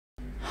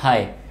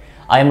Hi,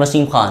 I am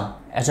Wasimullah Khan.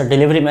 As a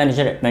delivery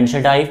manager at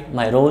VentureDive,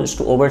 my role is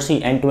to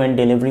oversee end-to-end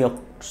delivery of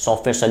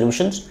software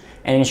solutions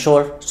and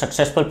ensure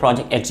successful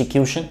project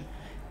execution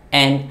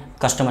and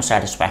customer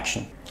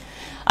satisfaction.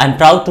 I am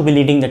proud to be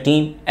leading the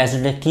team as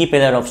it is a key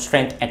pillar of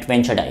strength at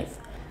VentureDive.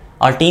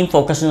 Our team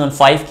focuses on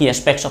 5 key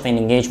aspects of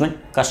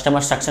engagement: customer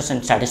success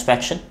and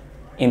satisfaction,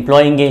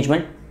 employee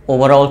engagement,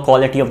 overall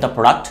quality of the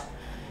product,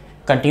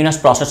 continuous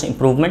process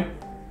improvement,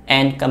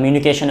 and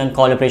communication and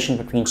collaboration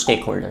between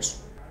stakeholders.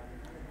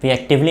 We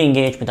actively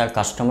engage with our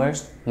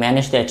customers,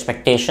 manage their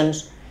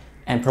expectations,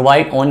 and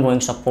provide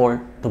ongoing support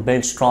to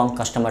build strong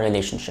customer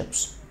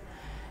relationships.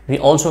 We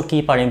also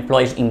keep our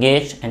employees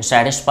engaged and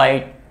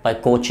satisfied by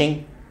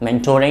coaching,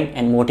 mentoring,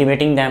 and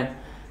motivating them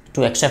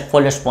to accept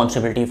full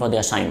responsibility for their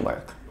assigned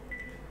work.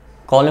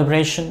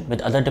 Collaboration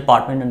with other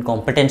departments and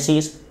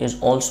competencies is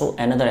also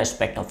another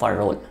aspect of our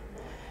role.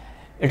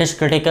 It is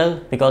critical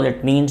because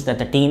it means that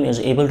the team is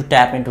able to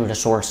tap into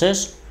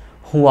resources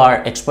who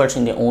are experts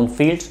in their own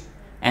fields,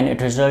 and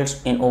it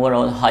results in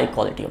overall high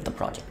quality of the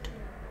project.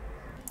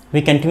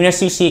 We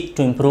continuously seek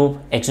to improve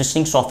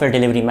existing software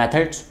delivery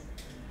methods.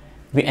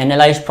 We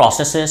analyze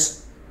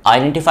processes,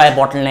 identify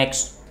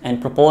bottlenecks,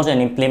 and propose and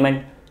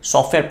implement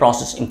software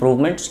process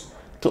improvements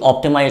to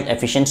optimize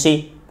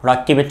efficiency,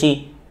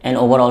 productivity, and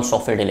overall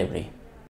software delivery.